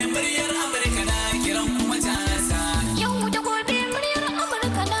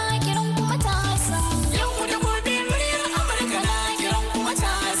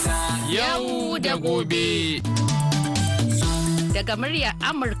Gobe. Daga muryar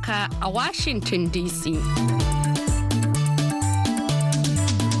Amurka a Washington DC.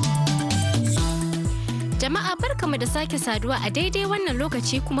 Jama'a barkamu da sake saduwa a daidai wannan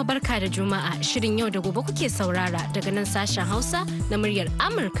lokaci kuma barka da Juma'a. Shirin Yau da Gobe kuke saurara daga nan sashen Hausa na muryar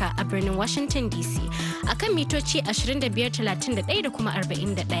Amurka a birnin Washington DC. Akan mitoci 2531 da kuma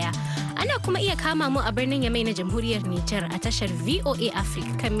 41. Ana kuma iya kama mu a birnin Yamai na Jamhuriyar Nijar a tashar VOA Africa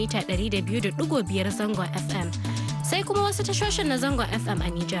kan mita 200.5 zangon FM. Sai kuma wasu tashoshin na zangon FM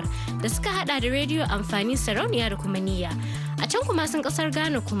a Nijar da suka hada da rediyo amfani sarauniya da kuma niyya. A can kuma sun kasar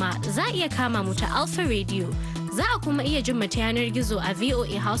Ghana kuma za a iya kama mu ta Alpha Radio. Za a kuma iya jin ta yanar gizo a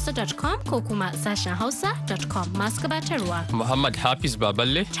voahausa.com ko kuma sashen hausa.com masu gabatarwa. Muhammad Hafiz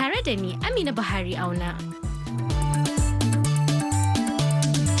Baballe. Tare da ni Amina Buhari Auna.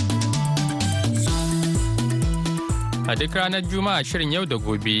 A duk ranar Juma'a shirin Yau da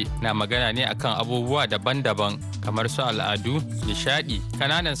Gobe na magana ne akan abubuwa daban-daban kamar su al'adu, nishadi,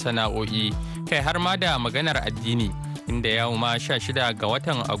 kananan sana'o'i, kai har ma da maganar addini. Inda yau ma 16 ga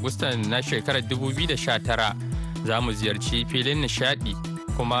watan Agustan na shekarar 2019 za mu ziyarci filin nishadi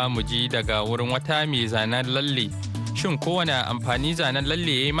kuma mu ji daga wurin wata mai zanen lalle. Shin kowane amfani zanen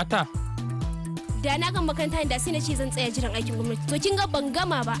lalle ya yi mata? Da na gan makaranta da sai na ce zan tsaya jiran aikin gwamnati. To kin ga ban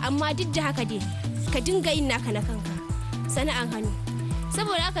gama ba amma duk da haka dai ka dinga yin naka na kanka. Sana'an hannu.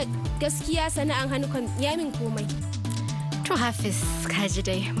 Saboda haka gaskiya sana'an hannu kan ya min komai. To Hafiz kaji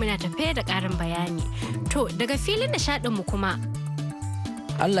dai muna tafe da ƙarin bayani. To daga filin nishaɗinmu kuma.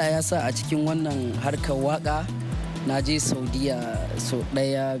 Allah ya sa a cikin wannan harkar waka na je Saudiya sau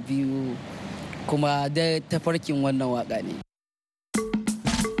ɗaya biyu kuma da tafarkin wannan waka ne.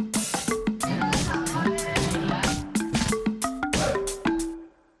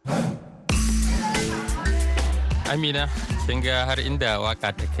 Amina, kin ga har inda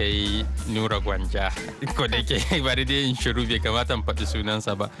waka ta kai Nura Gwanja, ko da ke bari dai in shiru bai kamata in faɗi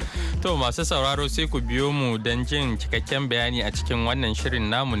sunansa ba. To masu sauraro sai ku biyo mu don jin cikakken bayani a cikin wannan shirin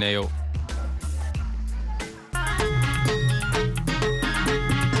namu na yau.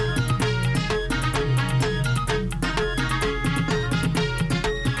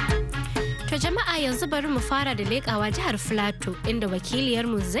 Yanzu bari mu fara da leƙawa jihar Filato inda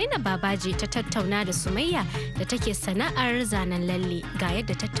wakiliyarmu Zainab Babaji ta tattauna da Sumayya da take sana'ar zanen lalle ga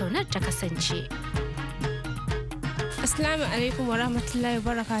yadda tattaunar ta kasance. Assalamu alaikum wa rahmatullahi wa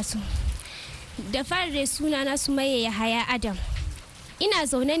barakatuh. Da fara dai suna na Sumayya Yahaya Adam. Ina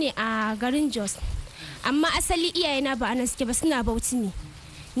zaune ne a garin Jos. Amma asali iyayena ba anan suke ba, suna Bauchi ne.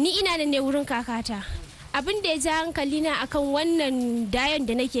 Ni ina da ne wurin kakata. Abin da ya ja hankali na akan wannan dayon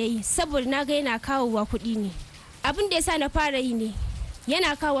da nake yi saboda na ga yana kawowa kuɗi ne. Abin da ya sa na fara yi ne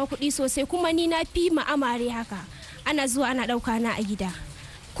yana kawowa kuɗi sosai kuma ni na fi ma'amare haka ana zuwa ana ɗauka na a gida.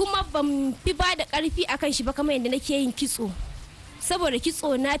 Kuma ban fi ba da ƙarfi akan shi ba kamar yadda nake yin kitso saboda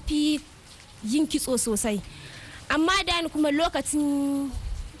kitso na fi yin kitso sosai. Amma da kuma lokacin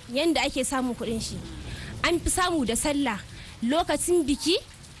yadda ake samun kuɗin shi an fi samu da sallah lokacin biki.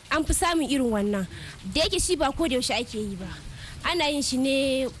 An fi samun irin wannan da yake shi ba ko da yaushe ake yi ba, ana yin shi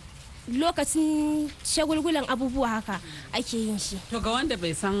ne lokacin shagulgulan abubuwa haka ake yin shi. To ga wanda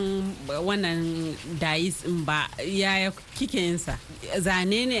bai san wannan dayis in ba, yaya kike yin sa?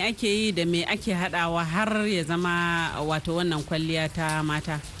 Zane ne ake yi da me ake hadawa har ya zama wato wannan kwalliya ta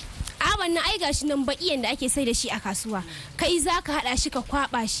mata? A wannan ai gashi nan baƙiyan da ake sai da shi a kasuwa, kai za ka hada shi ka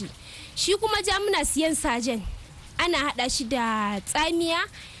kwaba shi. Shi kuma muna siyan sajen ana hada shi da tsamiya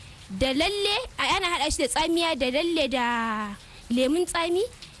da lalle, ana hada shi da tsamiya da lalle da lemun tsami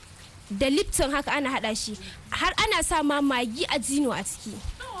da lipton haka ana hada shi har ana sa ma magi a zino a ciki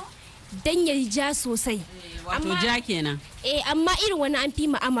dan ya ja sosai. Wato ja kenan. Amma irin wani an fi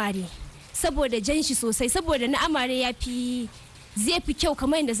amare saboda jan shi sosai, saboda na amare ya fi zai fi kyau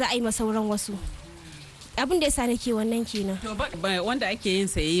kamar yadda za a yi ma sauran wasu. Abin da yasa nake wannan kenan. To wanda ake yin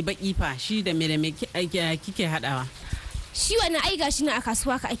sa yayi baki fa, shi da me kike hadawa? Shi wannan ai gashi nan a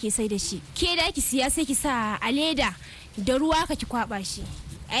kasuwa ka ake sai da shi. Ke da ki siya sai ki sa a leda da ruwa ka ki kwaba shi.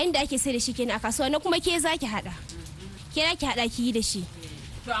 A yanda ake sai da shi kenan a kasuwa na kuma ke za ki hada. Ke da ki hada ki yi da shi.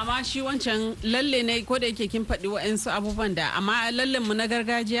 To amma shi wancan lalle ne ko da yake kin faɗi wa'ansu abubuwan da amma lallen mu na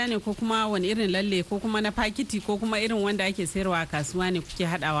gargajiya ne ko kuma wani irin lalle ko kuma na fakiti ko kuma irin wanda ake sayarwa a kasuwa ne kuke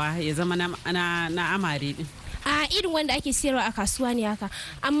hadawa ya zama na amare din? A irin wanda ake sayarwa a kasuwa ne haka,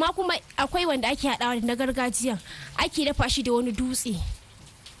 amma kuma akwai wanda ake hadawa da na gargajiyan ake dafa shi da wani dutse,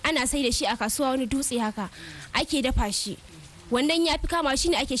 ana sai da shi a kasuwa wani dutse haka ake dafa shi, wannan ya fi kama shi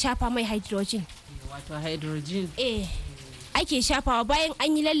ne ake shafa mai hydrogen. Wato hydrogen? ake shafawa bayan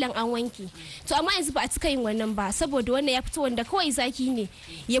an yi lallan an wanke. To amma yanzu ba a cika yin wannan ba saboda wannan ya fito wanda kawai zaki ne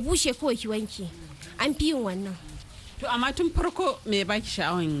ya bushe kawai ki wanke. an fi yin wannan. To amma tun farko me baki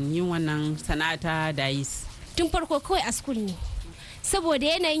sha'awan yin wannan sana'a ta dais? Tun farko kawai a school ne, saboda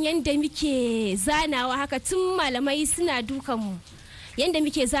yanayin yadda muke zanawa haka tun malamai suna dukanmu yadda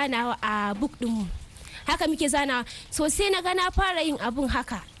muke zanawa a book ɗinmu haka muke zanawa sosai. Na ga na fara yin abun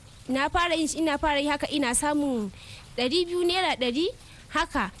haka, ina fara yi haka ina samun 200 naira 100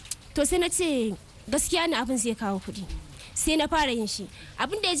 haka. To sai na ce gaskiya na abin zai kawo kuɗi, sai na fara yin shi.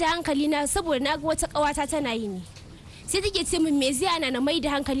 Abin da ya ji hankali na saboda na ga wata ƙawata tana yi ne, sai take ce min me zai ana na mai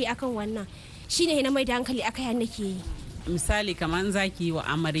da hankali akan wannan, shine na mai da hankali akai har nake yi. Misali kamar zaki yi wa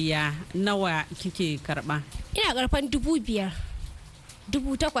amarya nawa kike karba? Ina karfan 5,000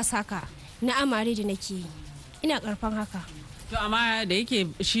 8,000 haka na amare da nake yi, ina karfan haka. To amma da yake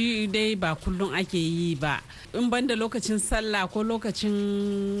shi dai ba kullum ake yi ba, in banda lokacin sallah ko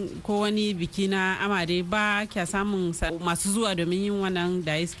lokacin ko wani biki na amare ba kya samun masu zuwa domin yin wannan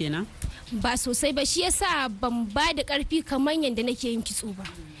dais kenan? Ba sosai ba, shi yasa ban ba da karfi kamar yadda nake yin kitso ba.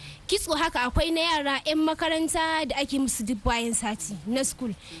 Kitso haka akwai na yara 'yan makaranta da ake musu duk bayan sati na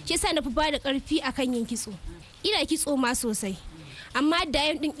school, shi yasa na fi ba da karfi akan yin kitso. Ina kitso ma sosai, amma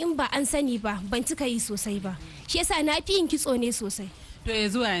da din in ba an sani ba ban cika yi sosai ba, shi yasa na fi yin kitso ne sosai. To ya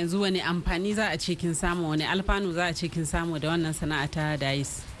zuwa yanzu wani amfani za a ce kin samu, wani alfanu za a ce kin samu da wannan sana'a ta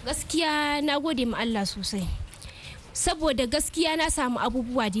dais? Gaskiya na gode ma Allah sosai, saboda gaskiya na samu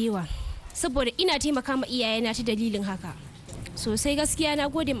abubuwa da yawa, saboda ina taimaka ma iyayena ta dalilin haka sosai. Gaskiya na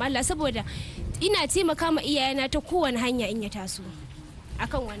gode ma Allah saboda ina taimaka ma iyayena ta kowane hanya in ya taso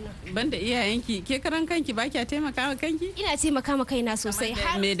akan wannan. Banda iyayenki ke karan kanki ba kya taimaka ma kanki? Ina taimaka ma kaina sosai.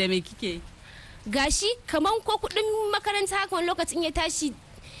 Har me da me kike? Gashi kaman ko kudin makaranta haka wani lokacin ya tashi,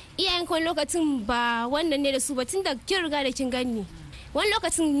 iyayen wani lokacin ba wannan ne da su ba, tunda kin riga da kin gani wani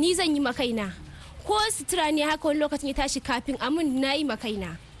lokacin ni zan yi ma kaina, ko sutura ne haka wani lokacin ya tashi kafin amin na yi ma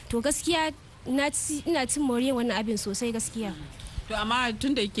kaina. To gaskiya ina cin moriyar wannan abin sosai gaskiya. To amma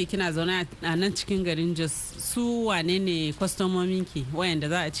tun da yake kina zaune a nan cikin garin Jos, su wane ne kwastomominki wayanda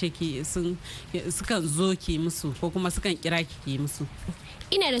za a ce ki sukan zo ki musu ko kuma sukan kira ki musu?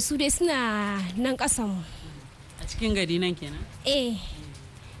 Ina da su dai suna nan kasanmu. A cikin gari nan kenan?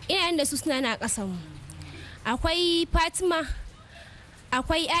 Ina da su suna nan kasanmu. Akwai Fatima,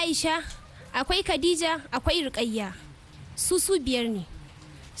 akwai Aisha, akwai Khadija, akwai Rukayya. Su 5 ne.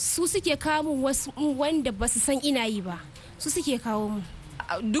 Su suke kawo mu wasu wanda ba su san ina yi ba, su suke kawo mu.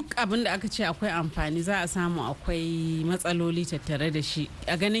 Duk abin da aka ce akwai amfani za a samu akwai matsaloli tattare da shi.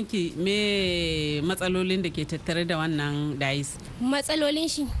 A ganin ki me matsalolin da ke tattare da wannan dais? Matsalolin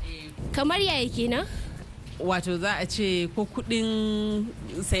shi kamar yaya kenan? Wato za a ce ko kudin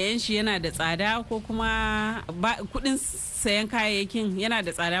sayan shi yana da tsada ko kuma kudin sayan kayayyakin yana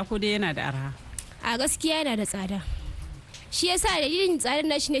da tsada ko dai yana da arha? A gaskiya yana da tsada. Shi yasa dalilin tsadar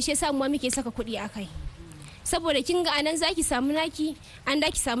na shi ne shi yasa mu muke saka kuɗi a kai. Saboda kin ga anan zaki samu naki, an da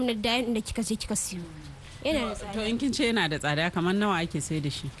ki samu na dayan da kika je kika siyo. Yana da tsada. To in kin ce yana da tsada kamar nawa ake sai da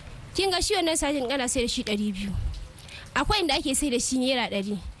shi? Kin ga shi wannan sajin ana sai da shi 200. Akwai inda ake sai da shi naira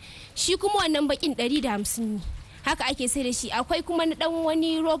 100. Shi kuma wannan bakin 150 ne. Haka ake sai da shi. Akwai kuma na dan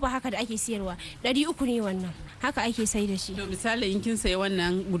wani roba haka da ake sayarwa 300 ne wannan. Haka ake sai da shi. To misali in kin sayi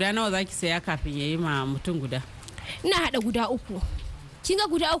wannan guda nawa zaki saya kafin yayi ma mutum guda? Ina hada guda 3. Kin ga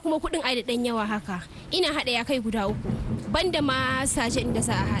guda 3 kuma kudin ai da dan yawa haka. Ina hada ya kai guda 3. Banda ma saje inda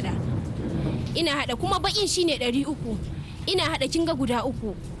za a hada. Ina hada kuma bakin shine 300. Ina hada kin ga guda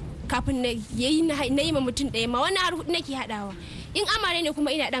 3 kafin na yi ma mutum ɗaya ma, wani har 4 nake hadawa. In amare ne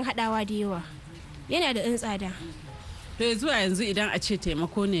kuma ina dan hadawa da yawa. Yana da ɗan tsada. To zuwa yanzu idan a ce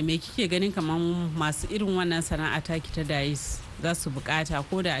taimako ne me kike ganin kamar masu irin wannan sana'a taki ta dais za su bukata,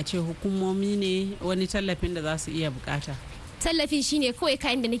 ko da a ce hukumomi ne wani tallafin da za su iya bukata? Tallafin shine kawai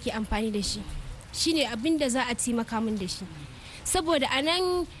kayan da nake amfani da shi, shine abin da za a taimaka min da shi, saboda a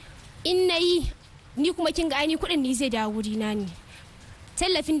nan in na yi ni kuma kin ga ainihin kuɗin ni zai dawo wurina ne.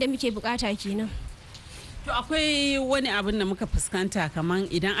 Tallafin da muke bukata kenan. To akwai wani abin da muka fuskanta kamar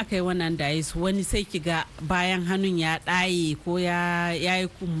idan aka yi wannan dais wani sai ki ga bayan hannun ya ɗaye ko ya yi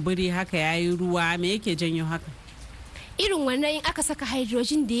kumburi haka, ya yi ruwa, me yake janyo haka? Irin wannan in aka saka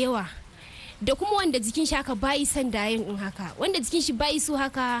hydrogen da yawa da kuma wanda jikin shi haka bayi son dayin in haka, wanda jikin shi bayi so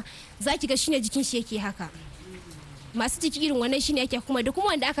haka za ki ga shine jikin shi yake haka. Masu jiki irin wannan shine yake, kuma da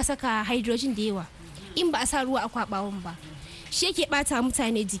kuma wanda aka saka hydrogen da yawa in ba a sa ruwa a kwabawan ba shi yake bata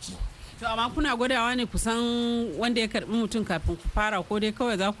mutane jiki. To amma kuna gwadawa ne kusan wanda ya karbi mutum kafin ku fara, ko dai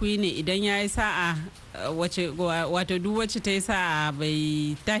kawai za ku yi ne idan ya yi sa'a wato duk wacce ta yi sa'a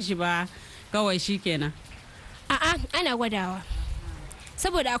bai tashi ba kawai shi kenan? A'a, ana gwadawa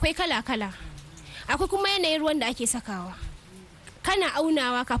saboda akwai kala-kala, akwai kuma yanayin ruwan da ake sakawa, kana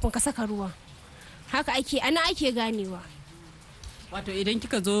aunawa kafin ka saka ruwan. haka ana ake ganewa. Wato idan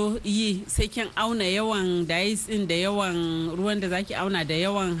kika zo yi sai kin auna yawan dais din da yawan ruwan da zaki auna da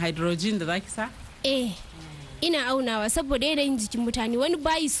yawan hydrogen da zaki sa? Ina aunawa saboda yanayin jikin mutane, wani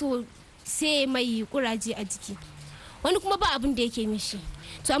bayi so sai mai kuraje a jiki, wani kuma ba abin da yake mishi,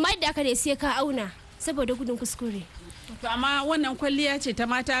 to amma da aka ne sai ka auna saboda gudun kuskure. To amma wannan kwalliya ce ta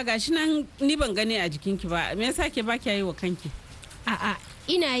mata, gashi nan ni ban gani a jikinki ba, me yasa ke ba ki yi wa kanki? A'a,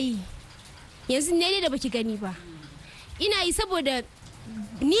 ina yi yanzu ne da baki gani ba, ina yi saboda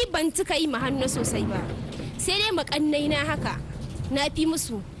ni ban cika yi hannu sosai ba, sai dai makannai na haka na fi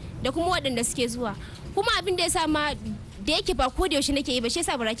musu da kuma waɗanda suke zuwa, kuma abin da ya sa ma da yake ba ko da yaushe nake yi ba, shi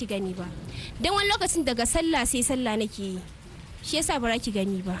yasa ba ki gani ba, dan wani lokacin daga sallah sai sallah nake yi, shi yasa ba ki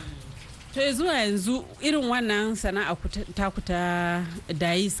gani ba. To zuwa yanzu irin wannan sana'a taku ta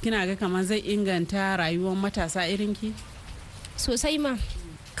dais kina ga kamar zai inganta rayuwar matasa irinki? Sosai ma,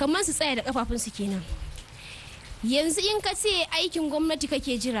 kamar su tsaya da kafafunsu kenan. Yanzu in ka ce aikin gwamnati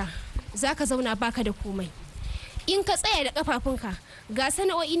kake jira, za ka zauna baka da komai. In ka tsaya da kafafunka, ga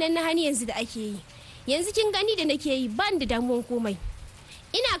sana'o'i nan na hannu yanzu da ake yi. Yanzu kin gani da nake yi ban da damuwan komai.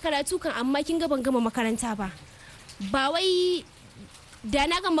 Ina karatu kan, amma kin ga ban gama makaranta ba. Ba wai da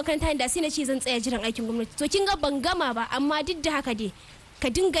na gama makaranta da sai na ce zan tsaya jiran aikin gwamnati, to kin ga ban gama ba, amma duk da haka dai ka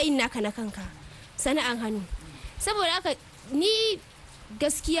dinga yin naka na kanka, sana'an hannu. Saboda haka ni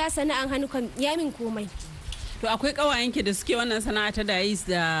gaskiya sana'an hannu kan ya min komai. To akwai kawayenki da suke wannan sana'a ta dais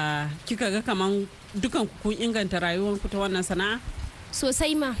da kika ga kaman dukan ku kun inganta rayuwarku ta wannan sana'a?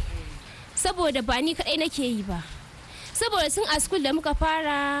 Sosai ma, saboda ba ni kadai nake yi ba, saboda tun a school da muka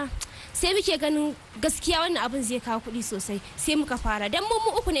fara sai muke ganin gaskiya wannan abin zai kawo kuɗi sosai, sai muka fara, dan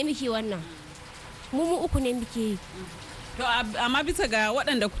mu uku ne muke wannan, mu uku ne muke yi. To amma bisa ga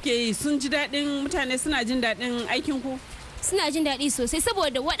waɗanda kuke yi sun ji daɗin, mutane suna jin daɗin aikin ku? Suna jin daɗi sosai,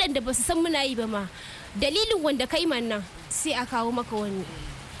 saboda waɗanda ba su san muna yi ba ma, dalilin wanda kai man nan sai a kawo maka wani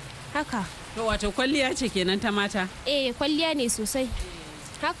haka. To wato kwalliya ce kenan ta mata? Kwalliya ne sosai,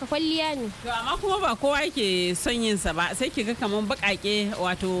 haka kwalliya ne. To amma kuma ba kowa yake son yin sa ba, sai ki ga kaman baƙaƙe,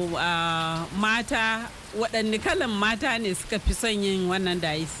 wato mata, waɗanne kalan mata ne suka fi son yin wannan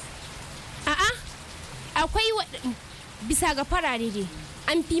dais? A'a, akwai bisa ga farare dai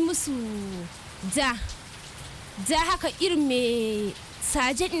an fi musu ja haka, irin mai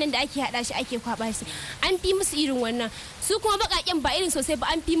saje nan da ake hada shi ake kwaba shi, an fi musu irin wannan. Su kuma bakaken ba irin sosai ba,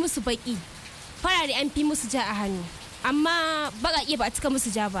 an fi musu baki. Farare an fi musu ja a hannu, amma bakake ba a cika musu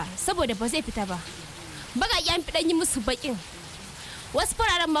ja ba saboda ba zai fita ba. Bakake an fi dan yi musu bakin, wasu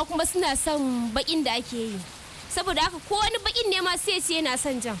fararen ma kuma suna son bakin da ake yi, saboda haka ko wani bakin ne ma sai ce yana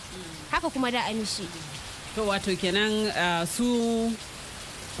son jan, haka kuma da a mishi. To wato kenan su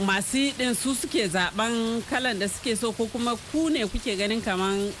masu din su suke zaben kalan da suke so, ko kuma ku ne kuke ganin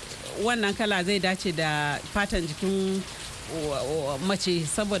kaman wannan kala zai dace da fatan jikin mace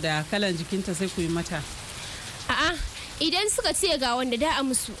saboda kalan jikinta sai ku yi mata? A'a, idan suka ce ga wanda da a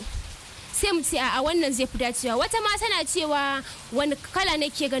musu sai mu ce a wannan zai fi dacewa. Wata ma tana cewa wani kala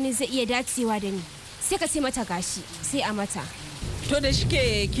nake ganin zai iya dacewa da ni, sai ka ce mata gashi sai a mata. To da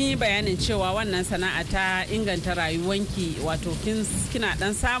shike kin yi bayanin cewa wannan sana'a ta inganta rayuwanki, wato kina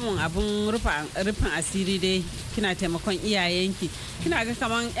dan samun abun rufin asiri dai, kina taimakon iyayenki, kina ga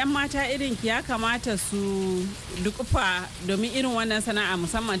kaman 'yan mata irin ki ya kamata su dukufa domin irin wannan sana'a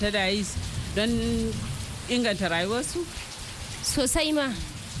musamman ta dais don inganta rayuwarsu? Sosai ma,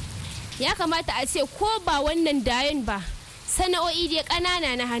 ya kamata a ce ko ba wannan dayin ba, sana'o'i dai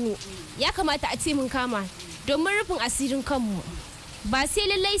ƙanana na hannu ya kamata a ce mun kama domin rufin asirin kanmu, ba sai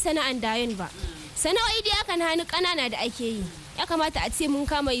lallai sana'an dayin ba. Sana'o'i dai akan hannu ƙanana da ake yi ya kamata a ce mun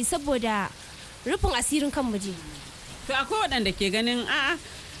kama yi saboda rufin asirin kanmu je. To akwai waɗanda ke ganin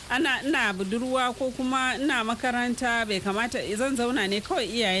ina budurwa ko kuma ina makaranta, bai kamata zan zauna ne kawai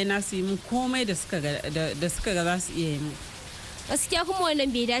iyaye na su yi mun komai da suka ga za su iya yi mu. Gaskiya kuma wannan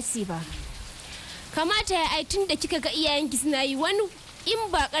bai dace ba, kamata ya ai tun da kika ga iyayenki suna yi, wani in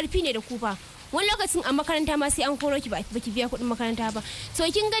ba karfi ne da ku ba, wani lokacin a makaranta ma sai an koro ki ba ki biya kuɗin makaranta ba. To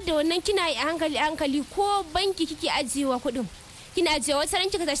kin ga da wannan kina yi a hankali ko banki kike ajiyewa kuɗin, kina ajiyewa wata ran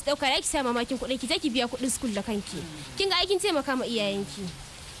kika tashi ɗauka ki sa mamakin kuɗin ki je ki biya kuɗin school da kanki, kin ga aikin taimaka ma iyayenki.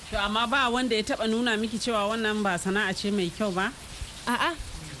 To amma ba wanda ya taba nuna miki cewa wannan ba sana'a ce mai kyau ba? A'a,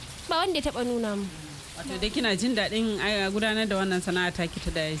 ba wanda ya taba nuna mu. Wato dai kina jin daɗin gudanar da wannan sana'a ta ki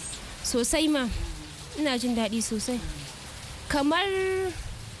ta dais? Sosai ma, ina jin daɗi sosai. Kamar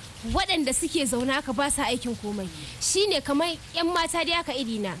waɗanda suke zaune haka ba sa aikin komai, shine kamar 'yan mata da haka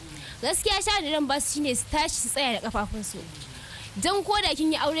irina, gaskiya shawarar ba su shine su tashi su tsaya da kafafunsu, don ko da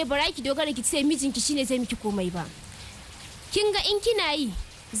kin yi aure bara ki dogara ki ce mijinki shine zai miki komai ba. Kin ga in kina yi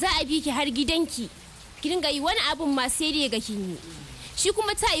za a bi ki har gidanki ki dinga yi wani abun ma sai dai ga kin yi shi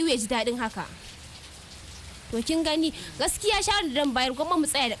kuma ta yi ya ji daɗin haka. To kin gani gaskiya shawarar da dan bayar gwamma mu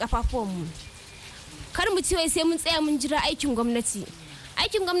tsaya da kafafuwanmu kar mu ci wai sai mun tsaya mun jira aikin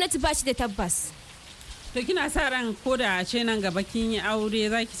gwamnati ba shi da tabbas. To kina sa ran ko da ce nan gaba kin yi aure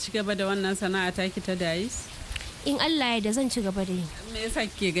za ki ci gaba da wannan sana'a ta ki ta dais? In Allah ya da zan ci gaba da yi. Me yasa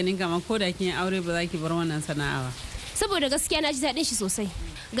kike ganin kamar ko da kin yi aure ba za ki bar wannan sana'a ba? Saboda gaskiya na ji daɗin shi sosai.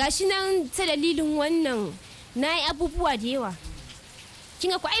 Gashi nan ta dalilin wannan na yi abubuwa da yawa.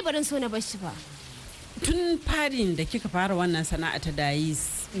 Kin ga ko ai barin so na bar shi ba. Tun farin da kika fara wannan sana'a ta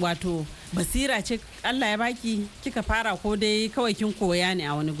dais wato basira ce Allah ya baki kika fara ko dai kawai kin koya ne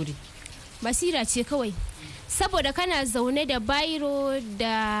a wani guri? Basira ce kawai saboda kana zaune da bairo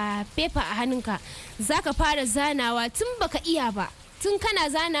da pepa a hannunka zaka fara zanawa tun baka iya ba tun kana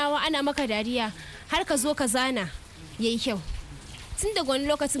zanawa ana maka dariya har ka zo ka zana yayi kyau tun daga wani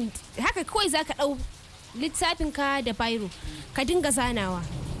lokacin haka kawai zaka dau littafinka da bairo ka dinga zanawa.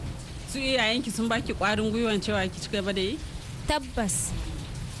 Su iyayenki sun baki kwarin gwiwan cewa ki ci gaba da yi? Tabbas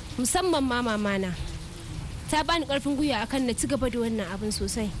musamman ma mamana ta bani karfin gwiwa akan na ci gaba da wannan abin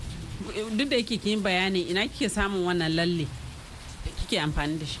sosai. Duk da yake kin bayani ina kike samun wannan lalle da kike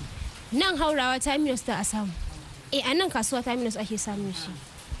amfani da shi? Nan haurawa terminus da a samu. A nan kasuwa terminus ake samun shi.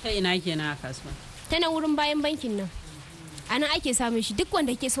 Ta ina kenan a kasuwa? Ta nan wurin bayan bankin nan. A nan ake samun shi duk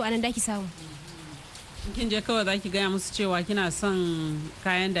wanda kike so a nan da ki samu. Kin je kawai za ki gaya musu cewa kina son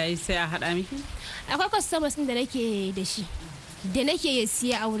kayan da sai a haɗa miki? Akwai customers da nake da shi da nake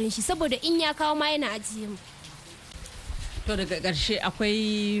siya a wurin shi saboda in ya kawo ma yana ajiye mu. To daga ƙarshe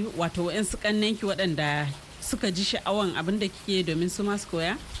akwai wato wa'yansu ƙannenki waɗanda suka ji sha'awan abin da kike domin su masu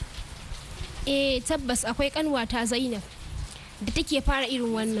koya? Tabbas akwai ƙanwata Zainab da take fara irin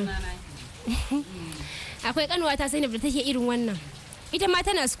wannan. Akwai ƙanwata Zainab da take irin wannan. Ita ma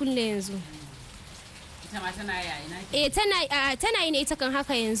tana school ne yanzu. Ita ma tana yi tana yi ne ita kan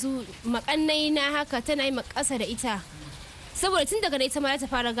haka yanzu makannai na haka tana yi makasa da ita. Saboda tun daga ita ma ta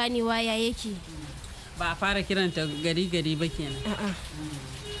fara ganewa ya yake. Ba a fara kiranta gari ba kenan.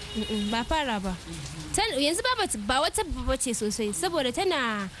 Ba fara ba. Yanzu ba wata babba ce sosai saboda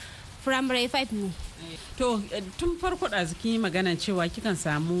tana primary 5 ne. To tun farko da ziki magana cewa kikan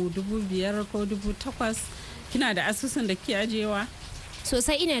samu 5,000 ko 8,000 kina da asusun da ke ajiyewa?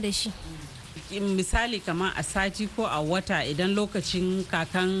 Sosai ina da shi. Misali kamar a sati ko a wata idan lokacin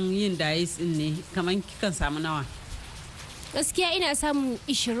kakan yin dais din ne kamar kikan samu nawa? Gaskiya ina samun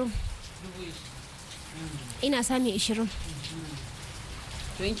 20. Ina samun 20.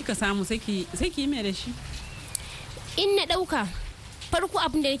 To in kika samu sai ki yi mai da shi? In na ɗauka farko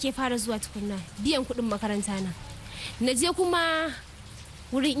abin da nake fara zuwa tukunna biyan kuɗin makaranta na je kuma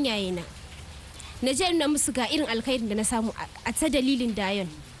wurin iyayena na je na musu ga irin alkhairin da na samu a ta dalilin dayon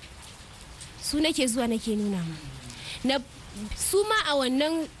su nake zuwa nake nuna na su ma a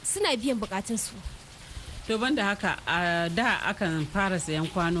wannan suna biyan bukatunsu. To banda haka a da akan fara sayan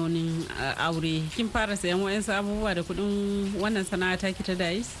kwanonin aure kin fara sayan wayansu abubuwa da kudin wannan sana'a ta ki ta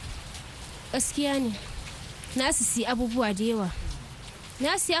dais? Gaskiya ne na su si abubuwa da yawa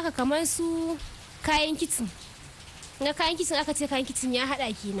na siya aka kamar su kayan kicin na kayan kicin aka ce kayan kicin ya hada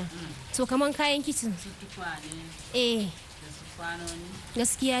kenan to kamar kayan kicin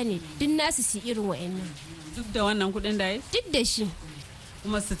gaskiya ne duk nasu si irin wa'annan. Duk da wannan kudin dais? Duk da shi.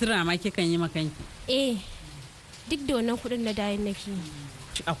 Kuma sutura ma kikan yi makanki? Duk da wannan kudin na dayin nake.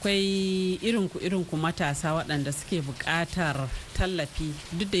 Akwai irinku matasa waɗanda suke buƙatar tallafi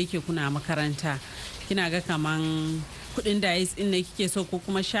duk da yake kuna makaranta kina ga kaman kudin dais din ne kike so ko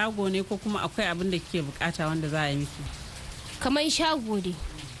kuma shago ne ko kuma akwai abin da kike bukata wanda za a yi miki? Kaman shago ne.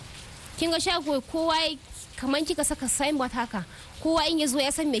 Kin ga shago kowa kaman kika saka signboard haka kowa in ya zo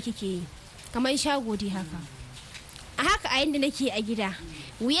ya san me kike yi. Kaman shago dai haka. A haka a yanda nake a gida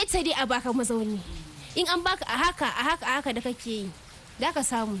wuyarta dai a baka mazauni. In an baka a haka da kake yi da ka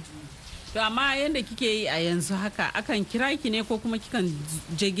samu. To amma yanda kike yi a yanzu haka akan kira ki ne ko kuma kikan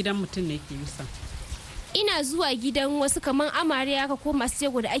je gidan mutum ne ke bisa? Ina zuwa gidan wasu kaman amare haka ko masu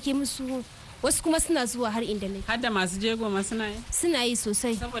jego da ake musu wasu kuma suna zuwa har inda nake. Har da masu jego ma suna yi? Suna yi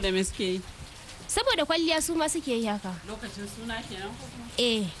sosai. Saboda me suke yi? Saboda kwalliya su ma suke yi haka. Lokacin suna kenan ko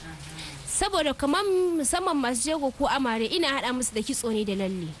kuma? Saboda kaman musamman masu jego ko amare ina hada musu da kitso ne da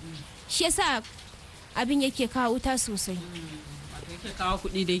lalle. Shi yasa abin yake kawo wuta sosai. Wato yake kawo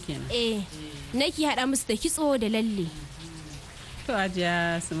kuɗi dai kenan? Nake hada musu da kitso da lalle. To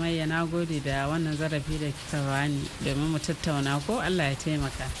Hajiya Sumayya na gode da wannan zarafi da kika bani domin mu tattauna ko Allah ya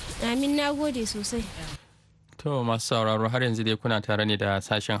taimaka. Amin na gode sosai. To masu sauraro har yanzu dai kuna tare ne da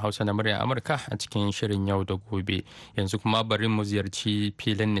sashen Hausa na muryar Amurka a cikin shirin yau da gobe. Yanzu kuma bari mu ziyarci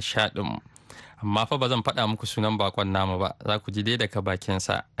filin nishadin. amma fa ba zan faɗa muku sunan bakon namu ba, za ku ji dai daga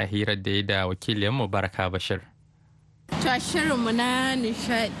bakinsa a hirar da ya da wakiliyanmu Baraka Bashir. Ta shirinmu na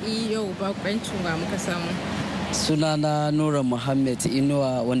nishaɗi yau bakoncin wa muka samu. Sunana Nura Muhammad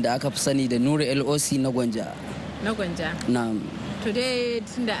Inuwa wanda aka fi sani da Nura LOC na Gwanja. Na Gwanja? Na'am. Today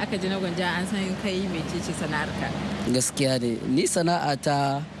tun da aka ji na Gwanja an san kai mecece sana'arka? Gaskiya ne, ni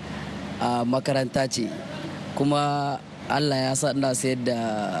sana'ata a makaranta ce, kuma Allah ya sa ina sayar da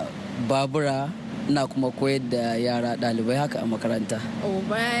babura, ina kuma koyar da yara ɗalibai haka a makaranta. Oh,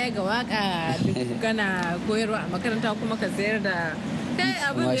 baya ga waka duk kana koyarwa a makaranta kuma ka sayar da kai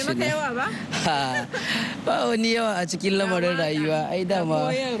abin bai maka yawa ba? Ba wani yawa a cikin lamarin rayuwa, ai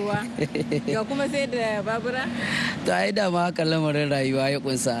dama. Koyarwa, ga kuma sai da babura? To ai dama haka lamarin rayuwa ya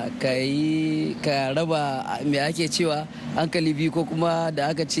kunsa, ka raba me ake cewa hankali biyu, ko kuma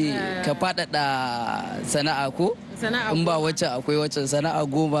da aka ce ka faɗaɗa sana'a ko? In ba wacce akwai wacce sana'a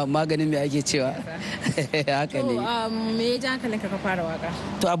goma maganin me ake cewa. Haka ne. Me ya ji hankalinka ka fara waka?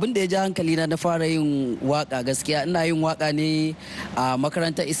 To abin da ya ji hankali na fara yin waka, gaskiya ina yin waka ne a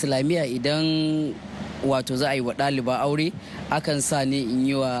makarantar islamiyya. Idan wato za a yi wa ɗaliba aure, akan sa ne in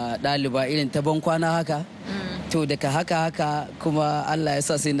yi wa ɗaliba irin ta ban kwana haka. To daga haka kuma Allah ya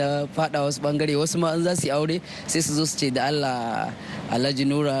sa sai na fada wasu bangare, wasu ma in za su yi aure sai su zo su ce da Allah Alhaji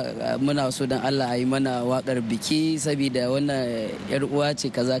Nura muna so dan Allah a yi mana wakar biki saboda wannan yar uwa ce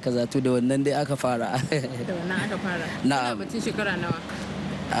kaza to da wannan dai aka fara. Da wannan aka fara. Na'am. Batun shekara nawa?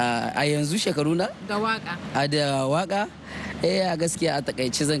 A yanzu shekaru na? Da waka. Da waka? A gaskiya a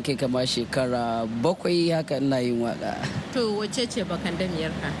takaice zan kai kama shekara 7 haka ina yin waka. To wace ce bakan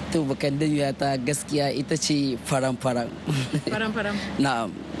damiyarka? To bakan damiya ta gaskiya ita ce faran-faran. Faran-faran?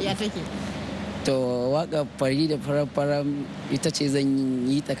 Na'am. Ya take? To waka fari da faran-faran ita ce zan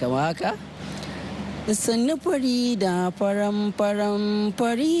yi ta kama haka. Sannu fari da faran-faran,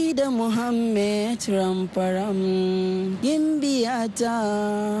 fari da Muhammad ran-faran, gimbiyata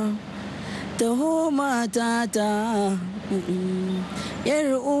taho matata,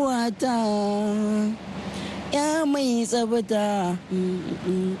 yar uwata, ya mai tsabta,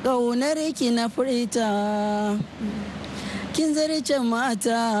 ƙaunar ki na furta, kin zarce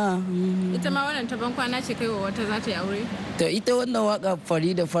mata. Ita ma wannan ta ban kwana ce kai wa wata za ta yi aure? To ita wannan waka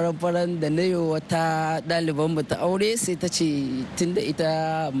fari da faran-faran da na yi wata ɗaliban ta aure, sai ta ce tunda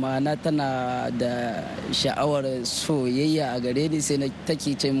ita ma'ana tana da sha'awar soyayya a gare ni, sai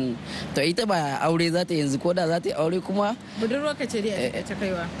take ce mu to ita ba aure za ta yanzu, ko da za ta yi aure kuma budurwa ka ce dai a ta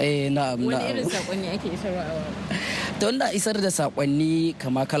kaiwa. Na'am. Wani irin sakonni ake isarwa a waka? To ina isar da sakonni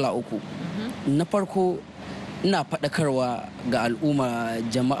kama kala 3. Na farko ina faɗakarwa ga al'umma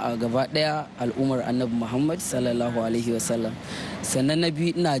jama'a gaba ɗaya, al'ummar annabi Muhammad sallallahu alaihi wasallam. Sannan na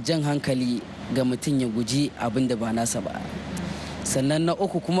biyu ina jan hankali ga mutum ya guji abin da ba nasa ba. Sannan na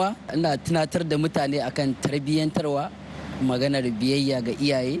 3 kuma ina tunatar da mutane akan tarbiyyantarwa, maganar biyayya ga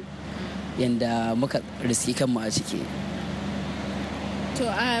iyaye, yanda muka riski kanmu a ciki. To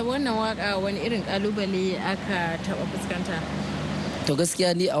a wannan waka wani irin kalubale aka taɓa fuskanta? To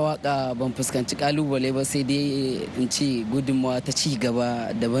gaskiya ni a waka ban fuskanci kalubale ba, sai dai in ce gudunmawa ta ci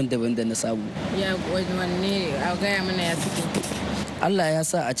gaba daban-daban da na samu. Ya wanne a gaya mana ya suke? Allah ya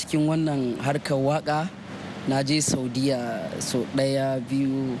sa a cikin wannan harkar waka na je Saudiya so 1,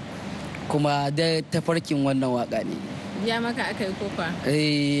 2, kuma da tafarkin wannan waka ne. Biya maka aka yi kofa?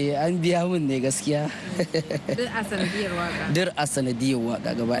 An biya min ne gaskiya. Duk a sanadiyar waka? Duk a sanadiyar waka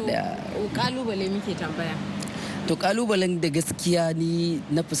gaba daya. Kalubale muke tambaya. To kalubalen da gaskiya ni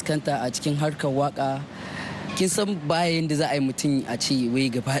na fuskanta a cikin harkar waka, kin san bayan da za a yi mutum a ce wai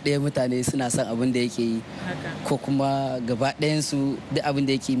gaba ɗaya mutane suna son abin da yake yi, ko kuma gaba ɗayansu duk abin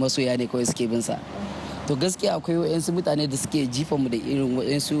da yake masoya ne kawai suke bin sa. To gaskiya akwai waɗansu mutane da suke jifa mu da irin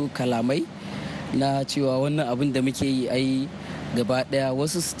waɗansu kalamai na cewa wannan abin da muke yi ai gaba daya,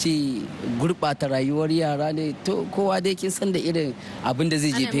 wasu su ce gurɓata rayuwar yara ne. To kowa dai kin san da irin abin da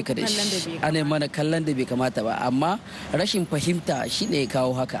zai jefe ka da shi, ana mana kallon da bai kamata ba, amma rashin fahimta shine ya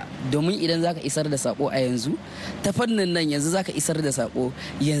kawo haka. Domin idan zaka isar da sako a yanzu ta fannin nan, yanzu zaka isar da sako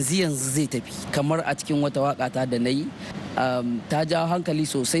yanzu zai tafi. Kamar a cikin wata waka ta da nayi, ta jawo hankali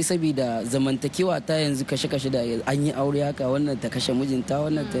sosai saboda zamantakewa ta yanzu, kashe-kashe da an yi aure haka, wannan ta kashe mijinta,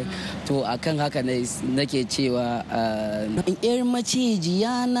 wannan ta, to akan haka nake cewa yar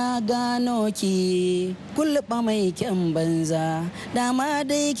macijiya na gano ki, kulɓa mai kyan banza, dama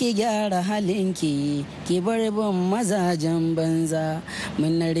dai ki gyara halinki, ki bar bin mazajen banza,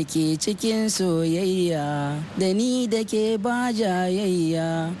 mun narke cikin soyayya, da ni da ke ba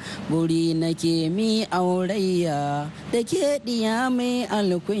jayayya, buri nake mi aurayya, da da ke diya mai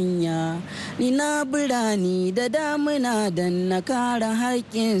alkunya, ni na birani da damuna don na kara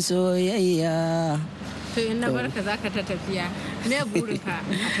haƙƙin soyayya. To in na barka za ka ta tafiya, me burinka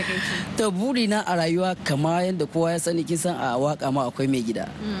a takaice? To burina a rayuwa kama yadda kowa ya sani kin san a waka ma akwai mai gida.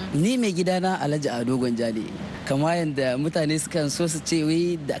 Ni mai gida na Alhaji Ado Gwanja ne. Kama yadda mutane sukan so su ce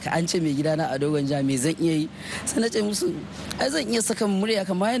wai da an ce mai gida na Ado Gwanja me zan iya yi? Sai na ce musu ai zan iya saka murya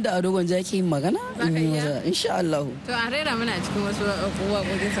kama yadda Ado Gwanja yake yin magana. Za ka iya? Insha Allah. To a rera mana cikin wasu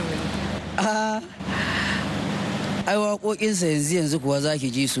waƙoƙin sa wani. Ai waƙoƙinsa yanzu kuwa za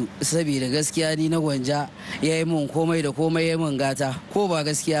ki ji su saboda gaskiya ni na Gwanja ya yi mun komai da komai ya mun gata ko ba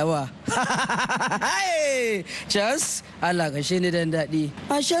gaskiya ba. Chas Allah kashe ni dan daɗi.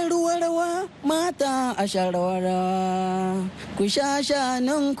 A shan ruwa rawa mata a shan rawa rawa ku sha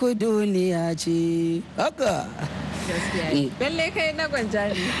shanun ku duniya ce. Haka. Gaskiya. Lalle kai na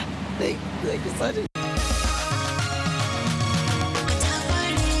Gwanja ne.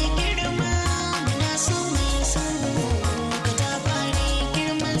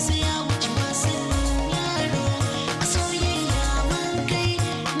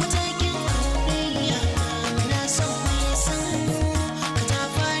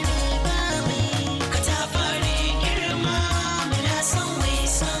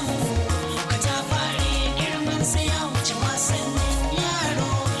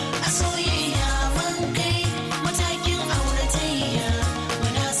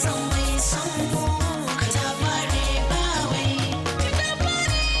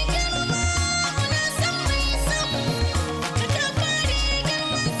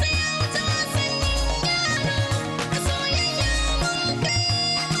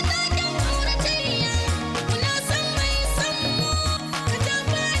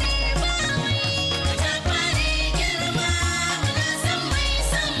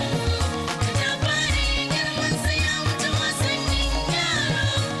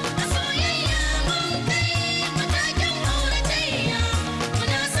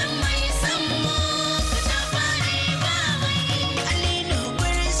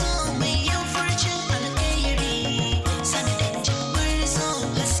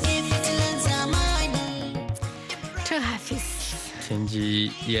 kin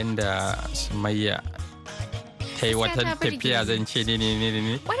ji yanda Sumayya ta yi wata tafiya zan ce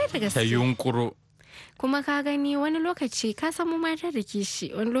ne ta yunkuro. Kuma ka gani wani lokaci ka samu mata da kishi,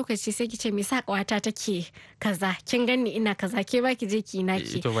 wani lokaci sai ki ce me sa kawata take kaza, kin gani ina kaza, ke ba ki je ki na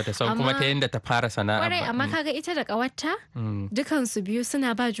ki. To bata san kuma ta yanda ta fara sana'a ba. Kwarai, amma kaga ita da kawarta dukan su biyu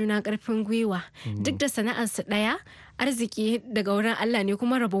suna ba juna karfin gwiwa, duk da sana'ar su daya, arziki daga wurin Allah ne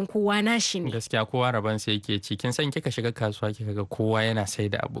kuma rabon kowa nashi ne. Gaskiya kowa rabon sai yake ci. Kin san kika shiga kasuwa kika ga kowa yana sai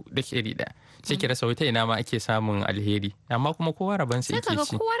da abu duk iri da. Sai ki rasa wata ina ma ake samun alheri. Amma kuma kowa rabon sai yake ci. Sai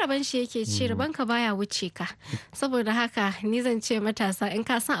kaga kowa rabon shi yake ci, rabon ka baya wuce ka. Saboda haka ni zan ce matasa in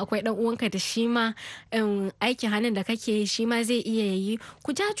ka san akwai dan uwanka da shi ma aikin hannun da kake yi shi ma zai iya yi,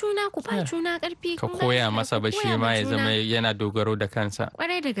 ku ja juna ku ba juna karfi. Ka koya masa ba shi ma ya zama yana dogaro da kansa.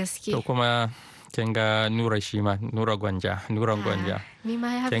 Kwarai da gaske. To kuma kin ga Nura shi ma Nuran Gwanja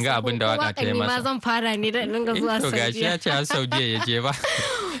kin ga abin da waka ta yi masa. Ni ma zan fara ne da dinga zuwa Saudiya. To gashi ya ce har Saudiya ya je ba.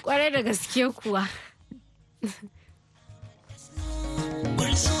 Kwarai da gaske kuwa.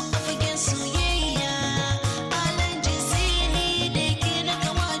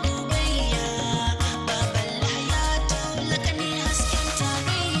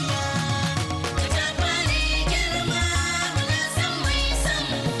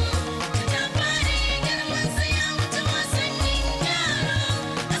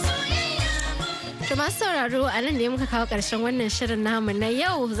 Masu sauraro a nan da muka kawo ƙarshen wannan shirin namu na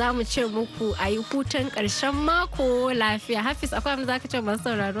yau, za mu ce muku a yi hutun ƙarshen mako lafiya. Hafiz, akwai abin za ka ce masu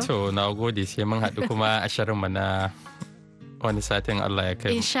sauraro? To na gode, sai mun haɗu kuma a shirinmu na wani satin Allah ya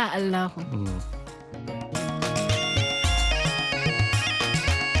kai. Insha Allah.